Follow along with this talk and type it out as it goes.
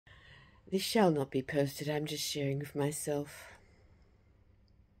This shall not be posted, I'm just sharing with myself.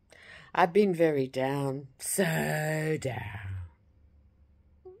 I've been very down, so down.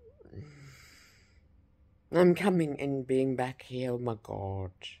 I'm coming and being back here, oh my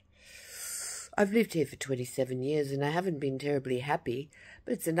God. I've lived here for 27 years and I haven't been terribly happy,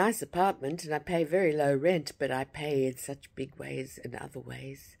 but it's a nice apartment and I pay very low rent, but I pay in such big ways and other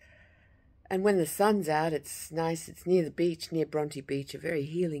ways. And when the sun's out, it's nice. It's near the beach, near Bronte Beach, a very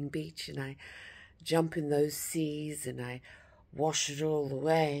healing beach, and I jump in those seas and I wash it all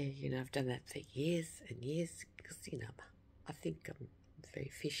away. You know, I've done that for years and years because, you know, I think I'm very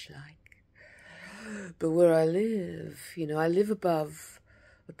fish-like. But where I live, you know, I live above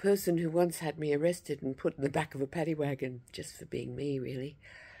a person who once had me arrested and put in the back of a paddy wagon just for being me, really.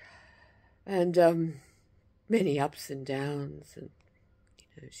 And many ups and downs, and, you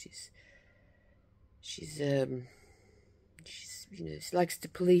know, she's you know, she likes to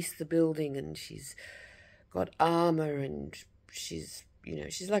police the building, and she's got armor, and she's, you know,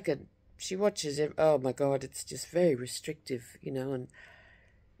 she's like she watches it. Oh my God, it's just very restrictive, you know. And,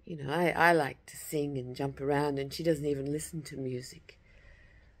 you know, I like to sing and jump around, and she doesn't even listen to music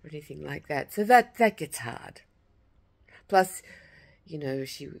or anything like that. So that gets hard. Plus, you know,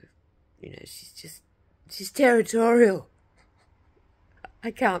 she's territorial. I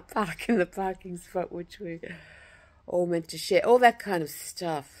can't park in the parking spot which we're all meant to share. All that kind of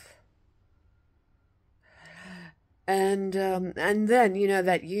stuff. And then, you know,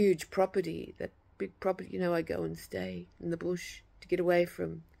 that huge property, that big property, you know, I go and stay in the bush to get away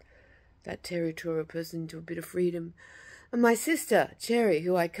from that territorial person, to a bit of freedom. And my sister, Cherry,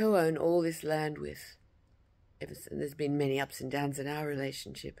 who I co-own all this land with, there's been many ups and downs in our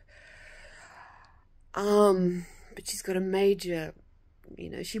relationship. But she's got a major, you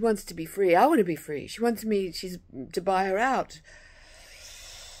know, she wants to be free. I want to be free. She wants me to buy her out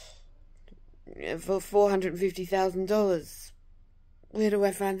for $450,000. Where do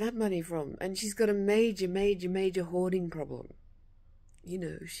I find that money from? And she's got a major hoarding problem. You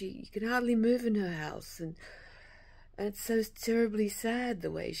know, you can hardly move in her house, and it's so terribly sad the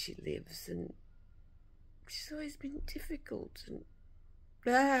way she lives, and she's always been difficult, and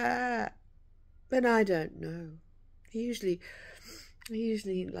but I don't know. I usually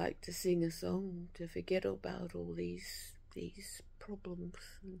like to sing a song to forget about all these problems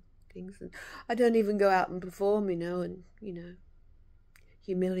and things, and I don't even go out and perform, you know, and, you know,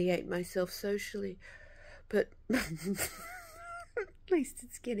 humiliate myself socially, but at least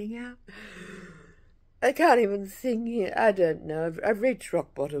it's getting out. I can't even sing here. I don't know. I've reached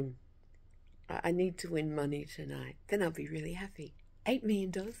rock bottom. I need to win money tonight. Then I'll be really happy. $8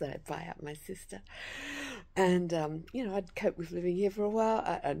 million that I'd buy out my sister. And, you know, I'd cope with living here for a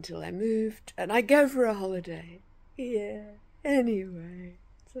while until I moved. And I go for a holiday. Yeah. Anyway.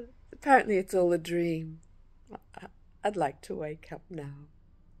 So apparently it's all a dream. I'd like to wake up now.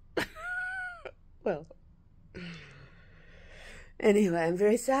 Well. Anyway, I'm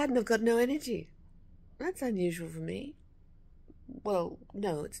very sad and I've got no energy. That's unusual for me. Well,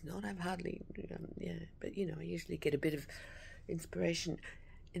 no, it's not. I've hardly, yeah. But, you know, I usually get a bit of inspiration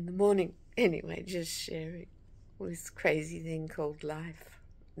in the morning. Anyway, just sharing this crazy thing called life.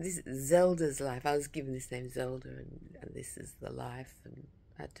 This is Zelda's life. I was given this name, Zelda, and this is the life, and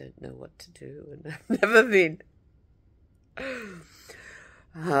I don't know what to do, and I've never been.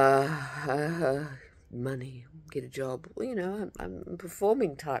 Money, get a job. Well, you know, I'm a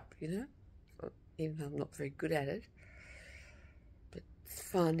performing type, you know, even though I'm not very good at it. But it's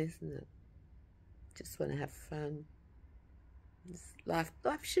fun, isn't it? Just want to have fun. Life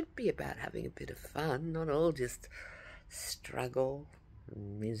should be about having a bit of fun, not all just struggle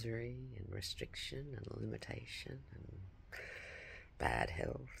and misery and restriction and limitation and bad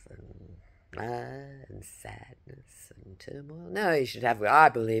health and sadness and turmoil. No, you should have, I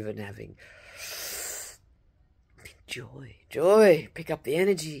believe in having joy, pick up the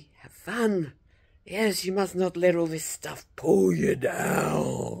energy, have fun. Yes, you must not let all this stuff pull you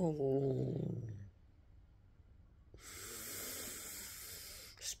down.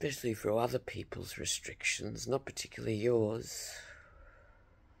 Especially for other people's restrictions, not particularly yours.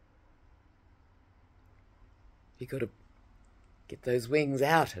 You got to get those wings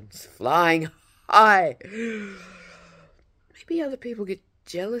out and flying high. Maybe other people get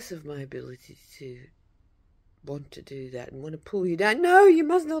jealous of my ability to want to do that and want to pull you down. No, you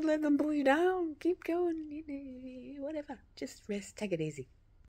must not let them pull you down. Keep going, whatever. Just rest, take it easy.